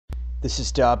This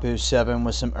is Dabu7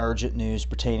 with some urgent news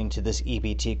pertaining to this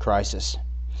EBT crisis.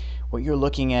 What you're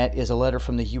looking at is a letter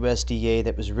from the USDA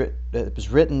that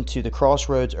was written to the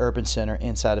Crossroads Urban Center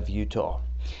inside of Utah.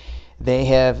 They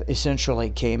have essentially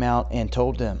came out and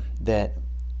told them that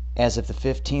as of the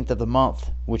 15th of the month,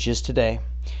 which is today,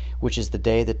 which is the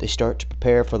day that they start to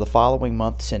prepare for the following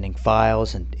month, sending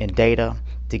files and data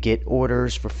to get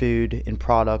orders for food and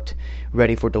product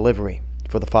ready for delivery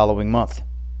for the following month.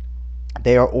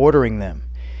 They are ordering them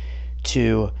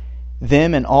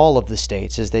and all of the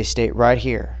states, as they state right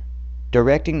here,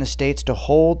 directing the states to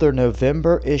hold their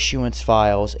November issuance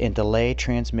files and delay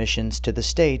transmissions to the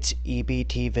states'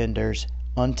 EBT vendors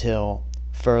until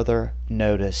further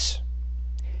notice.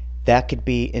 That could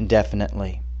be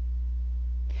indefinitely.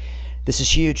 This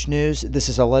is huge news. This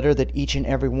is a letter that each and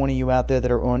every one of you out there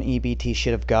that are on EBT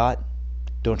should have got,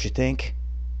 don't you think?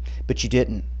 But you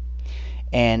didn't.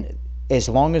 And as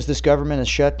long as this government is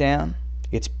shut down,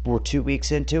 we're 2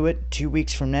 weeks into it. 2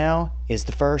 weeks from now is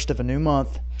the first of a new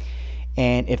month.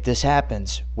 And if this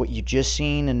happens, what you just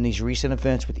seen in these recent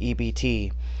events with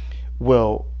EBT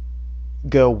will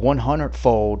go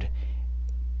 100-fold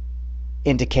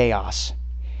into chaos.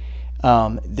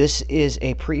 This is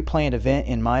a pre-planned event,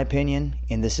 in my opinion,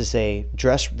 and this was a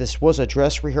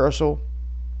dress rehearsal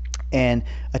and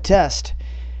a test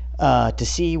to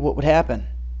see what would happen.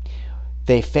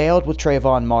 They failed with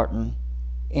Trayvon Martin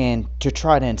and to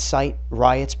try to incite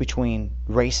riots between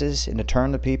races and to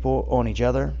turn the people on each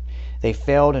other. They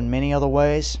failed in many other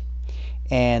ways,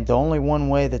 and the only one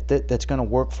way that's going to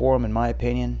work for them, in my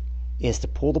opinion, is to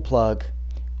pull the plug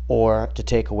or to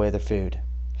take away their food.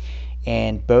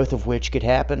 And both of which could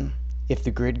happen if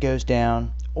the grid goes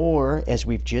down, or, as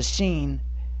we've just seen,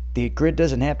 the grid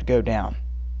doesn't have to go down.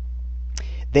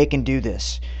 They can do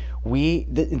this.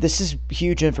 This is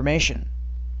huge information.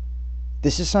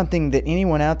 This is something that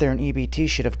anyone out there in EBT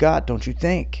should have got, don't you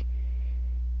think?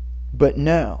 But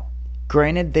no.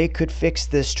 Granted, they could fix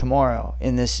this tomorrow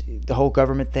in the whole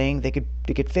government thing. They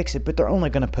could fix it, but they're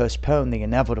only going to postpone the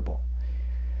inevitable.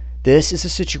 This is a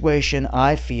situation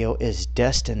I feel is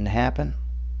destined to happen.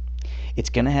 It's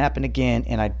going to happen again,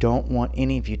 and I don't want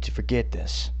any of you to forget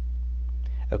this.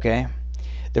 Okay?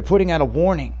 They're putting out a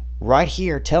warning right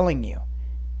here telling you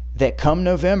that come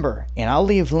November, and I'll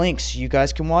leave links so you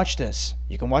guys can watch this.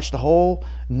 You can watch the whole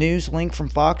news link from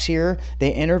Fox here.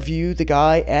 They interview the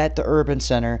guy at the Urban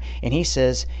Center, and he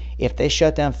says if they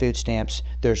shut down food stamps,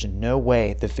 there's no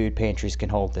way the food pantries can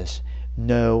hold this.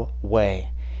 No way.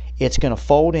 It's going to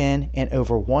fold in, and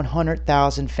over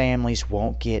 100,000 families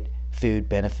won't get food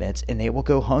benefits, and they will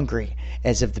go hungry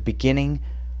as of the beginning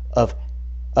of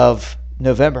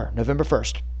November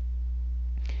 1st.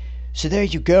 So there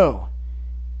you go.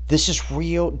 This is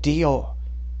real deal,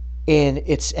 and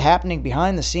it's happening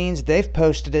behind the scenes. They've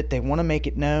posted it. They want to make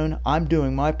it known. I'm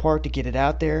doing my part to get it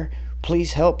out there.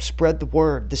 Please help spread the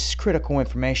word. This is critical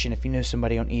information if you know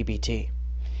somebody on EBT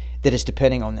that is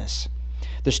depending on this.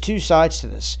 There's two sides to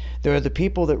this. There are the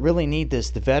people that really need this,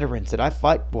 the veterans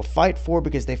that will fight for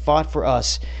because they fought for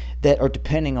us, that are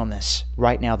depending on this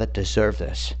right now, that deserve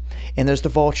this. And there's the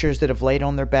vultures that have laid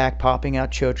on their back, popping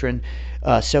out children,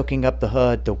 soaking up the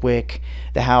HUD, the WIC,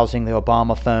 the housing, the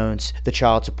Obama phones, the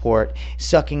child support,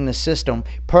 sucking the system.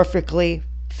 Perfectly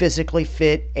physically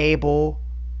fit,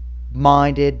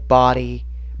 able-minded, bodied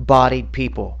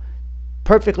people.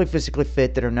 Perfectly physically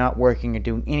fit that are not working or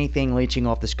doing anything, leeching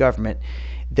off this government,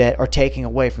 that are taking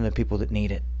away from the people that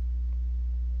need it.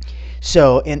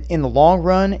 So in the long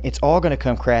run, it's all going to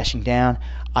come crashing down.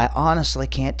 I honestly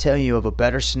can't tell you of a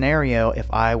better scenario if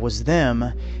I was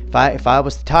them, if I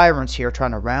was the tyrants here trying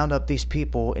to round up these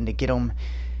people and to get them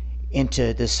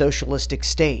into the socialistic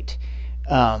state.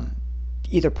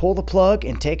 Either pull the plug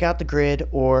and take out the grid,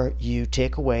 or you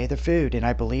take away their food. And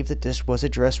I believe that this was a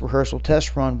dress rehearsal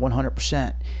test run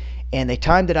 100%. And they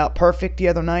timed it out perfect the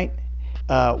other night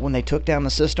when they took down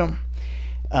the system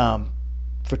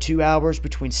for 2 hours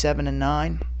between 7 and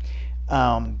 9.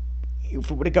 If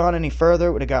it would have gone any further,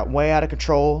 it would have got way out of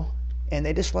control. And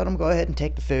they just let them go ahead and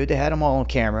take the food. They had them all on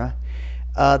camera.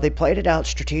 They played it out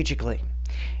strategically.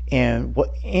 And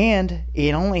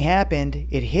it only happened,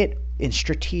 it hit in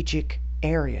strategic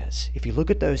areas. If you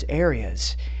look at those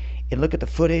areas and look at the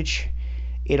footage,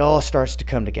 it all starts to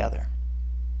come together.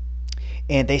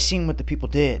 And they seen what the people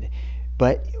did.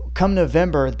 But come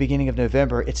November, the beginning of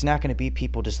November, it's not going to be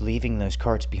people just leaving those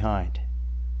carts behind.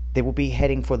 They will be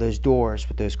heading for those doors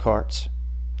with those carts.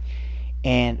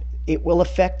 And it will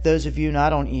affect those of you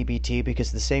not on EBT,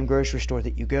 because the same grocery store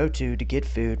that you go to get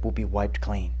food will be wiped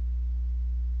clean.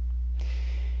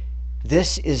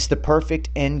 This is the perfect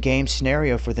end game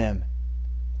scenario for them.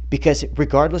 Because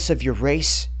regardless of your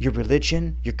race, your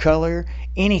religion, your color,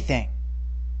 anything,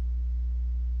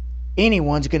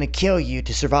 anyone's going to kill you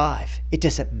to survive. It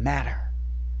doesn't matter.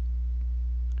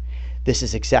 This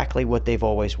is exactly what they've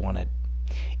always wanted.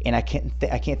 And I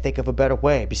can't think of a better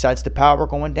way. Besides the power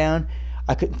going down,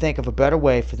 I couldn't think of a better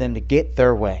way for them to get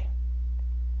their way.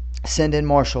 Send in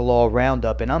martial law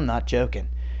roundup, and I'm not joking.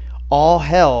 All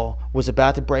hell was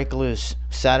about to break loose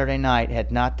Saturday night had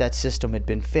not that system had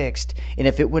been fixed. And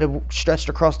if it would have stretched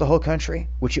across the whole country,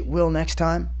 which it will next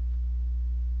time,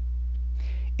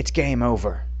 it's game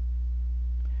over.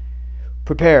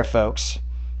 Prepare, folks.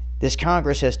 This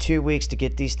Congress has 2 weeks to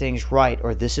get these things right,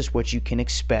 or this is what you can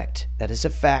expect. That is a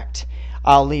fact.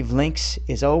 I'll leave links,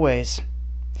 as always,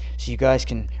 so you guys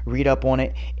can read up on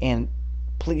it. And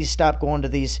please stop going to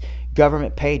these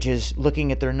government pages,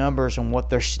 looking at their numbers and what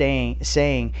they're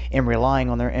saying and relying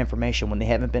on their information when they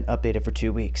haven't been updated for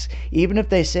 2 weeks. Even if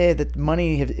they say that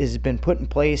money has been put in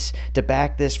place to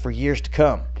back this for years to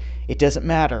come, it doesn't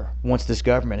matter once this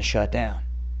government is shut down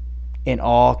and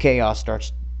all chaos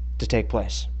starts to take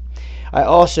place. I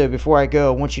also, before I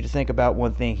go, want you to think about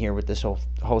one thing here with this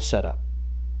whole setup.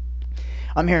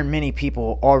 I'm hearing many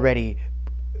people already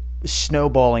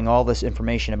snowballing all this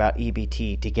information about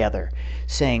EBT together,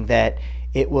 saying that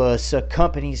it was a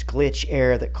company's glitch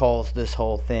error that caused this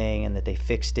whole thing and that they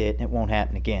fixed it and it won't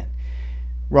happen again.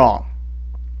 Wrong.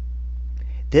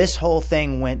 This whole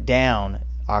thing went down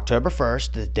October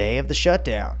 1st, the day of the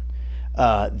shutdown.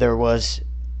 There was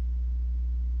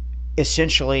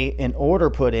essentially an order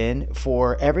put in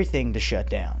for everything to shut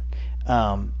down.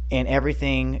 And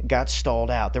everything got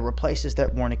stalled out. There were places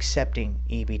that weren't accepting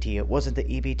EBT. It wasn't that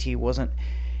EBT wasn't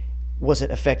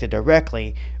affected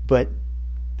directly, but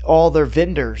all their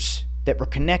vendors that were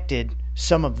connected,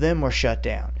 some of them were shut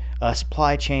down.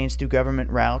 Supply chains through government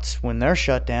routes, when they're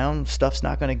shut down, stuff's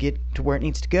not going to get to where it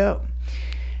needs to go.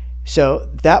 So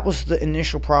that was the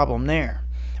initial problem there.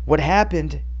 What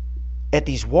happened at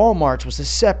these Walmarts was a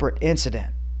separate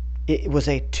incident. It was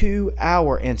a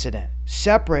 2-hour incident,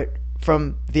 separate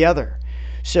from the other.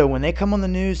 So when they come on the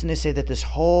news and they say that this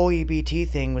whole EBT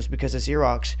thing was because of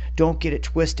Xerox, don't get it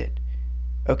twisted.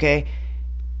 Okay?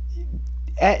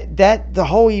 The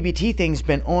whole EBT thing's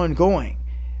been ongoing.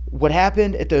 What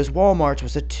happened at those Walmarts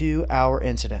was a 2-hour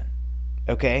incident.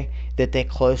 Okay? That they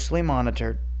closely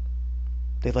monitored.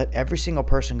 They let every single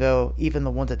person go, even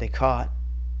the ones that they caught.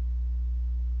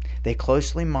 They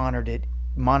closely monitored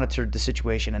the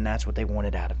situation, and that's what they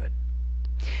wanted out of it.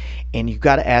 And you've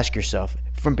got to ask yourself,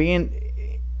 from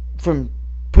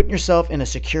putting yourself in a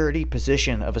security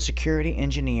position of a security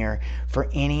engineer for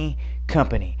any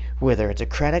company, whether it's a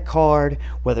credit card,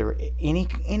 whether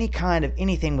any kind of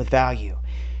anything with value,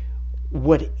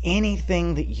 would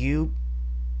anything that you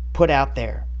put out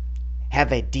there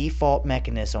have a default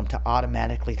mechanism to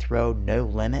automatically throw no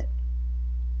limit?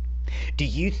 Do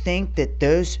you think that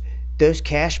those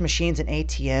cash machines and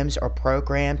ATMs are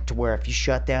programmed to where if you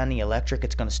shut down the electric,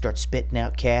 it's going to start spitting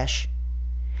out cash?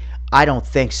 I don't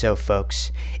think so,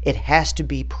 folks. It has to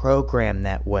be programmed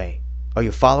that way. Are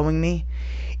you following me?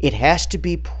 It has to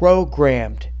be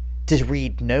programmed to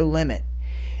read no limit.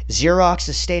 Xerox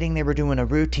is stating they were doing a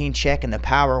routine check and the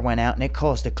power went out and it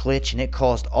caused a glitch and it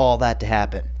caused all that to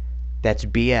happen. That's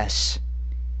BS.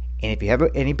 And if you have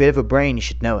any bit of a brain, you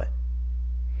should know it.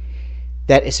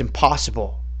 That is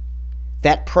impossible.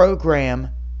 That program,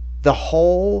 the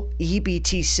whole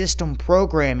EBT system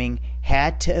programming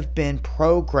had to have been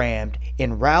programmed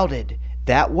and routed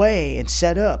that way and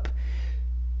set up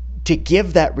to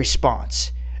give that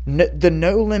response. The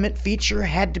no limit feature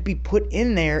had to be put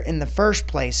in there in the first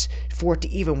place for it to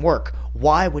even work.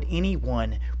 Why would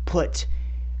anyone put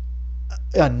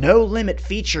a no limit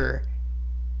feature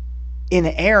in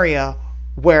an area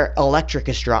where electric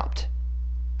is dropped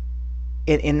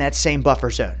in that same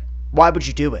buffer zone? Why would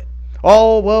you do it?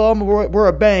 Oh, well, we're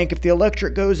a bank. If the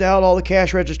electric goes out, all the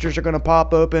cash registers are going to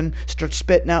pop open, start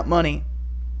spitting out money.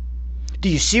 Do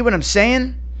you see what I'm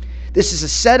saying? This is a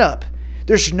setup.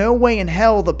 There's no way in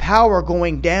hell the power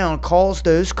going down caused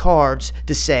those cards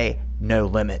to say no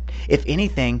limit. If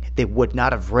anything, they would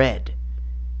not have read.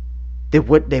 They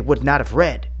would not have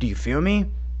read. Do you feel me?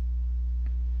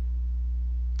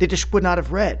 They just would not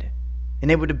have read. And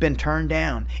they would have been turned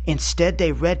down. Instead,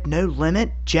 they read no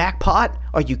limit. Jackpot?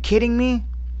 Are you kidding me?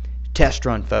 Test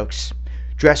run, folks.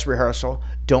 Dress rehearsal.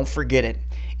 Don't forget it.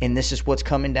 And this is what's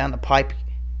coming down the pipe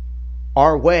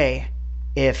our way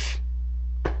if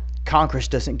Congress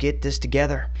doesn't get this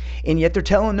together. And yet they're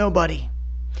telling nobody.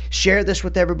 Share this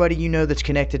with everybody you know that's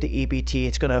connected to EBT.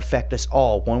 It's going to affect us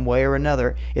all one way or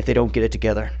another if they don't get it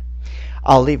together.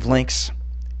 I'll leave links.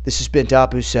 This has been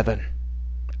Dabu7.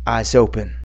 Eyes open.